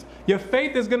decisions. Your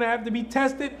faith is going to have to be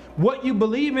tested. What you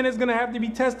believe in is going to have to be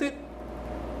tested.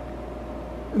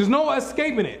 There's no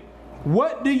escaping it.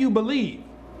 What do you believe?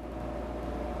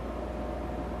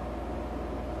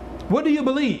 What do you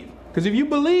believe? Because if you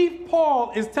believe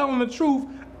Paul is telling the truth,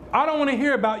 I don't want to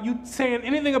hear about you saying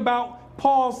anything about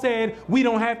Paul said we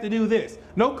don't have to do this.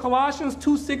 No Colossians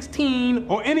 2:16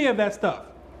 or any of that stuff.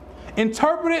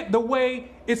 Interpret it the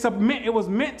way it was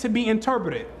meant to be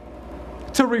interpreted,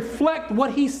 to reflect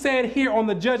what he said here on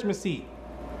the judgment seat.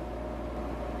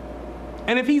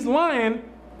 And if he's lying,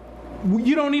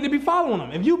 you don't need to be following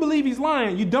him. If you believe he's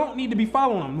lying, you don't need to be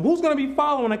following him. Who's going to be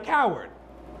following a coward?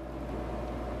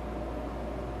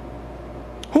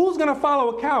 Who's going to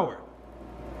follow a coward?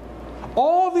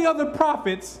 All the other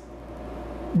prophets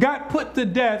got put to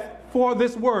death for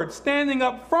this word, standing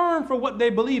up firm for what they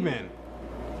believe in.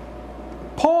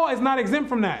 Paul is not exempt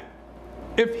from that.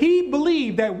 If he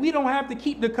believed that we don't have to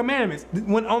keep the commandments,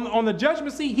 when on the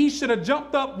judgment seat, he should have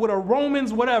jumped up with a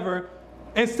Romans whatever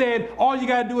and said, all you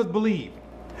got to do is believe.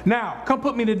 Now, come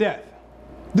put me to death.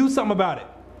 Do something about it.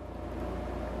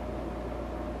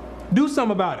 Do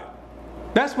something about it.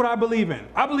 That's what I believe in.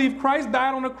 I believe Christ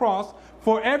died on the cross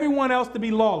for everyone else to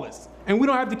be lawless. And we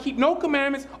don't have to keep no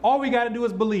commandments. All we got to do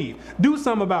is believe. Do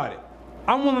something about it.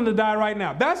 I'm willing to die right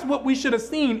now. That's what we should have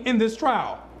seen in this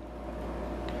trial.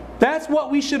 That's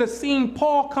what we should have seen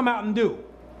Paul come out and do.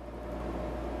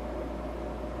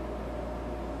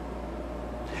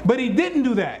 But he didn't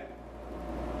do that.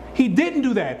 He didn't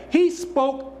do that. He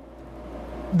spoke,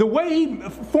 the way he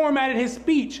formatted his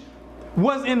speech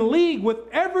was in league with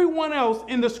everyone else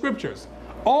in the scriptures.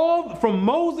 All from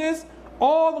Moses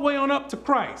all the way on up to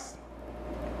Christ.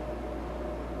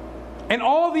 And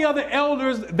all the other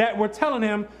elders that were telling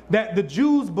him that the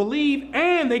Jews believe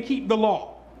and they keep the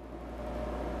law.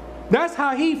 That's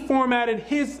how he formatted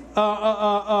his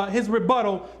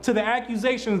rebuttal to the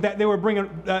accusations that they were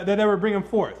bringing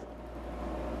forth.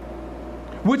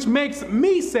 Which makes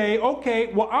me say,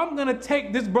 okay, well, I'm going to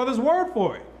take this brother's word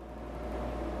for it.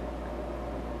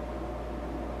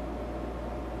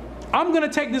 I'm going to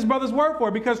take this brother's word for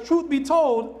it, because truth be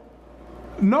told,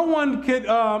 no one could.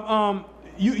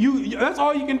 That's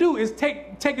all you can do is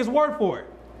take his word for it.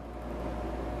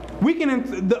 We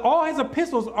can all his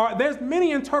epistles are. There's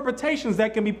many interpretations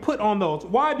that can be put on those.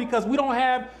 Why? Because we don't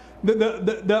have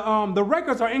the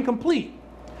records are incomplete.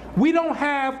 We don't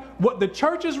have what the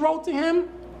churches wrote to him.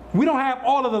 We don't have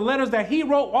all of the letters that he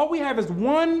wrote. All we have is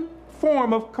one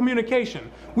form of communication.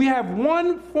 We have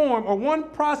one form or one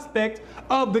prospect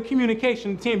of the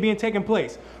communication being taken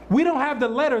place. We don't have the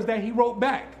letters that he wrote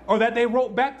back or that they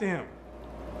wrote back to him.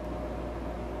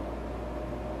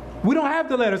 We don't have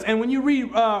the letters. And when you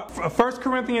read 1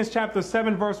 Corinthians chapter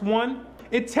 7 verse 1,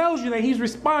 it tells you that he's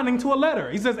responding to a letter.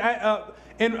 He says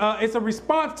it's a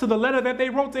response to the letter that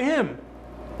they wrote to him.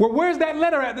 Well, where's that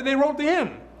letter at that they wrote to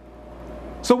him?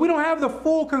 So we don't have the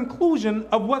full conclusion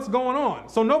of what's going on.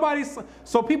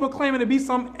 So people claiming to be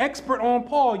some expert on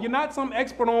Paul. You're not some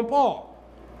expert on Paul.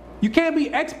 You can't be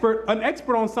an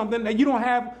expert on something that you don't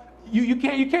have. You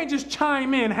can't just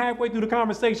chime in halfway through the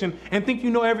conversation and think you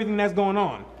know everything that's going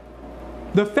on.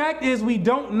 The fact is, we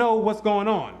don't know what's going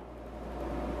on.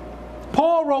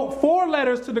 Paul wrote 4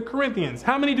 letters to the Corinthians.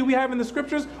 How many do we have in the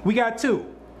scriptures? We got 2.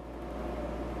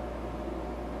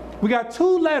 We got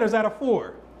 2 letters out of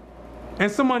 4.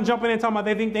 And someone jumping in talking about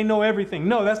they think they know everything.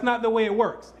 No, that's not the way it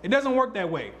works. It doesn't work that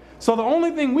way. So the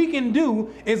only thing we can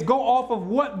do is go off of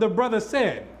what the brother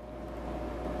said.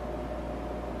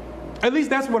 At least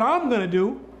that's what I'm going to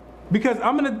do. Because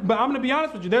I'm going to be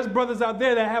honest with you. There's brothers out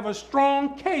there that have a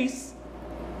strong case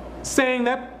saying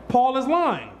that Paul is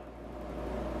lying.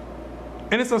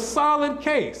 And it's a solid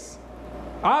case.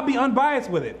 I'll be unbiased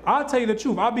with it. I'll tell you the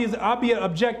truth. I'll be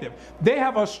objective. They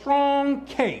have a strong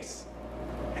case.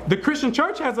 The Christian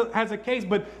church has a case,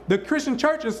 but the Christian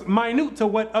church is minute to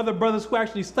what other brothers who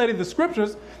actually study the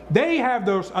scriptures. They have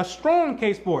a strong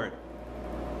case for it.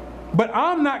 But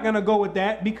I'm not going to go with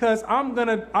that because I'm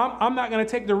not going to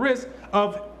take the risk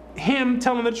of him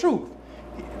telling the truth.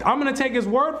 I'm going to take his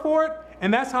word for it,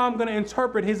 and that's how I'm going to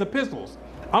interpret his epistles.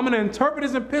 I'm going to interpret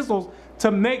his epistles to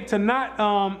not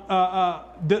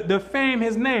defame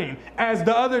his name as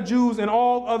the other Jews and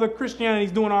all other Christianity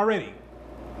is doing already.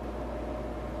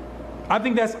 I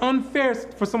think that's unfair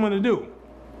for someone to do.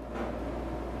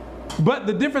 But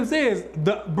the difference is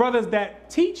the brothers that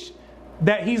teach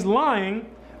that he's lying,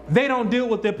 they don't deal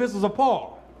with the epistles of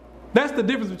Paul. That's the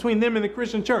difference between them and the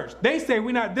Christian church. They say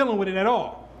we're not dealing with it at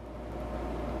all.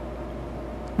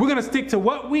 We're going to stick to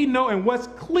what we know and what's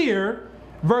clear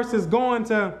versus going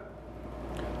to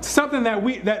something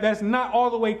that's not all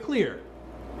the way clear.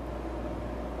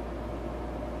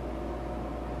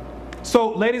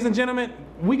 So, ladies and gentlemen,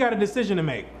 we got a decision to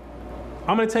make.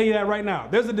 I'm going to tell you that right now.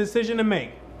 There's a decision to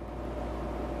make.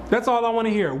 That's all I want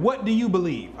to hear. What do you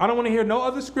believe? I don't want to hear no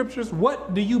other scriptures.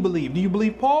 What do you believe? Do you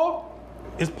believe Paul?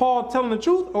 Is Paul telling the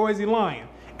truth or is he lying?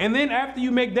 And then after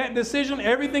you make that decision,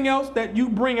 everything else that you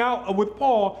bring out with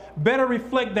Paul better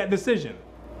reflect that decision.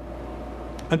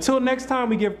 Until next time,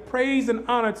 we give praise and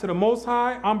honor to the Most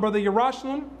High. I'm Brother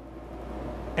Yerushalayim,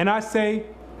 and I say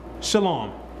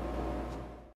Shalom.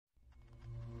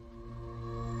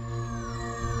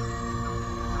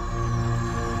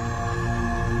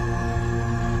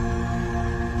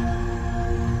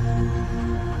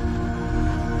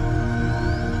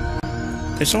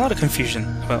 There's a lot of confusion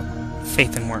about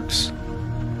faith and works.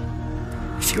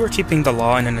 If you are keeping the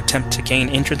law in an attempt to gain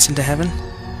entrance into heaven,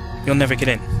 you'll never get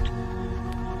in.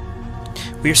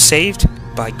 We are saved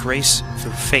by grace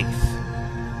through faith.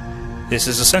 This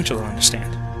is essential to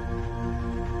understand.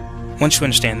 Once you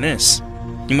understand this,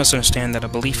 you must understand that a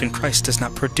belief in Christ does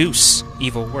not produce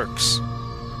evil works.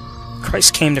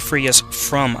 Christ came to free us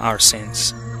from our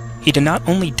sins. He did not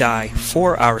only die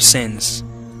for our sins,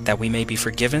 that we may be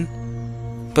forgiven,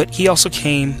 but he also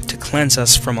came to cleanse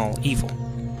us from all evil.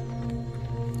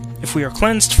 If we are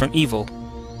cleansed from evil,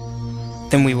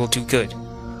 then we will do good.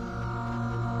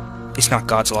 Is not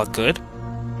God's law good?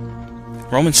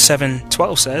 Romans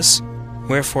 7:12 says,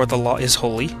 "Wherefore the law is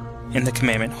holy, and the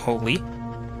commandment holy,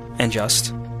 and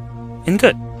just, and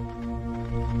good."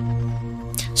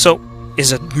 So,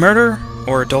 is a murder,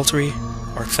 or adultery,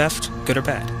 or theft good or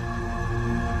bad?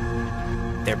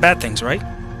 They're bad things, right?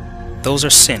 Those are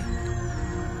sin.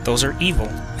 Those are evil,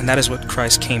 and that is what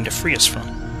Christ came to free us from.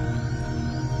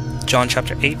 John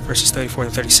chapter 8, verses 34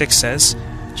 to 36 says,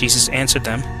 Jesus answered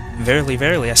them, "Verily,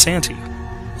 verily, I say unto you,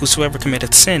 whosoever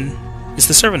committeth sin is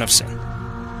the servant of sin.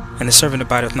 And the servant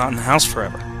abideth not in the house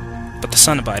forever, but the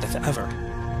Son abideth ever.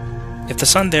 If the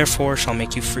Son therefore shall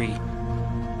make you free,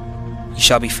 ye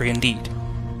shall be free indeed."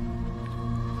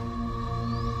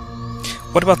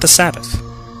 What about the Sabbath?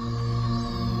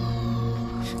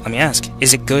 Let me ask,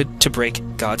 is it good to break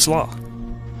God's law?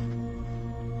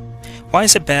 Why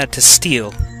is it bad to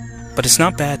steal, but it's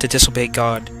not bad to disobey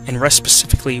God and rest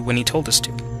specifically when He told us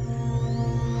to?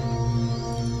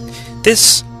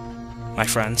 This, my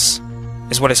friends,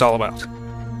 is what it's all about.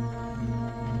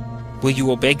 Will you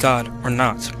obey God or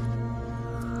not?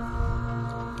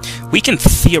 We can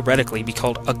theoretically be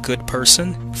called a good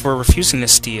person for refusing to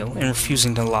steal and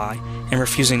refusing to lie and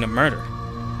refusing to murder.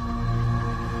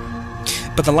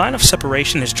 But the line of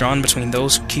separation is drawn between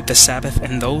those who keep the Sabbath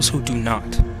and those who do not.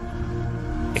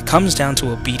 It comes down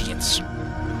to obedience.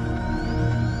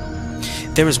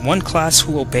 There is one class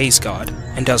who obeys God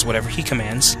and does whatever He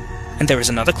commands, and there is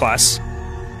another class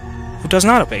who does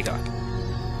not obey God.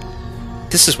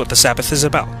 This is what the Sabbath is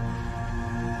about.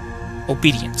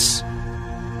 Obedience.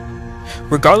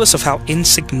 regardless of how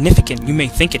insignificant you may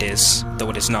think it is, though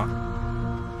it is not.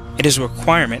 It is a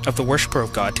requirement of the worshiper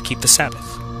of God to keep the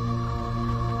Sabbath.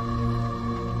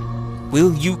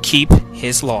 Will you keep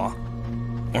His law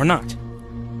or not?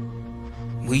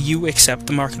 Will you accept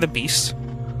the mark of the beast,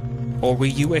 or will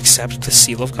you accept the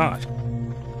seal of God?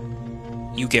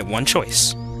 You get one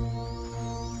choice.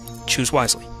 Choose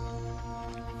wisely.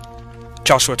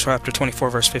 Joshua chapter 24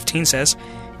 verse 15 says,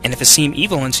 "And if it seem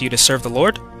evil unto you to serve the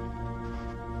Lord,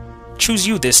 choose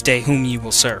you this day whom ye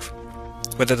will serve,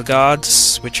 whether the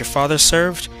gods which your fathers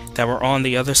served that were on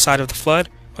the other side of the flood,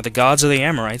 or the gods of the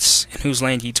Amorites, in whose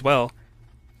land ye dwell.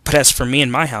 But as for me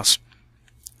and my house,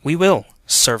 we will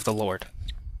serve the Lord."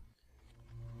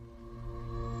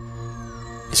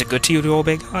 Is it good to you to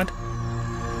obey God?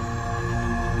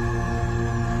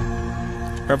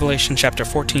 Revelation chapter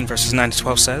 14 verses 9 to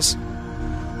 12 says,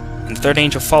 "And the third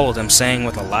angel followed them, saying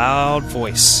with a loud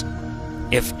voice,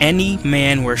 If any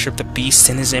man worship the beast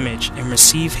in his image, and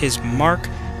receive his mark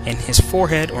in his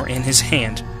forehead or in his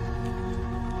hand,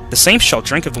 the same shall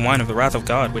drink of the wine of the wrath of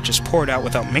God, which is poured out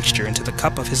without mixture into the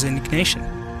cup of his indignation.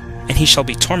 And he shall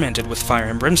be tormented with fire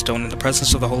and brimstone in the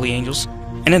presence of the holy angels,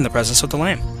 and in the presence of the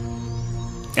Lamb.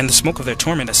 And the smoke of their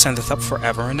torment ascendeth up for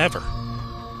ever and ever.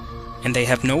 And they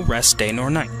have no rest day nor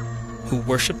night, who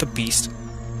worship the beast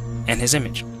and his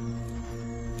image,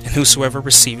 and whosoever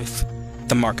receiveth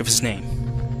the mark of his name."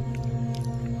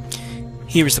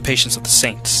 Here is the patience of the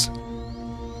saints.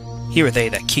 Here are they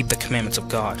that keep the commandments of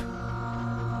God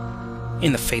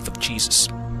in the faith of Jesus.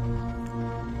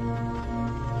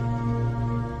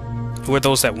 Who are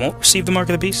those that won't receive the mark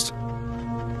of the beast?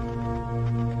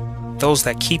 Those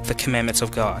that keep the commandments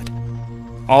of God,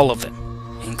 all of them,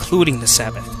 including the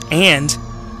Sabbath, and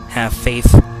have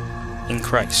faith in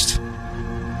Christ.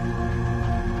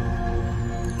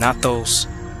 Not those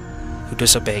who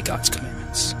disobey God's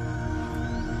commandments.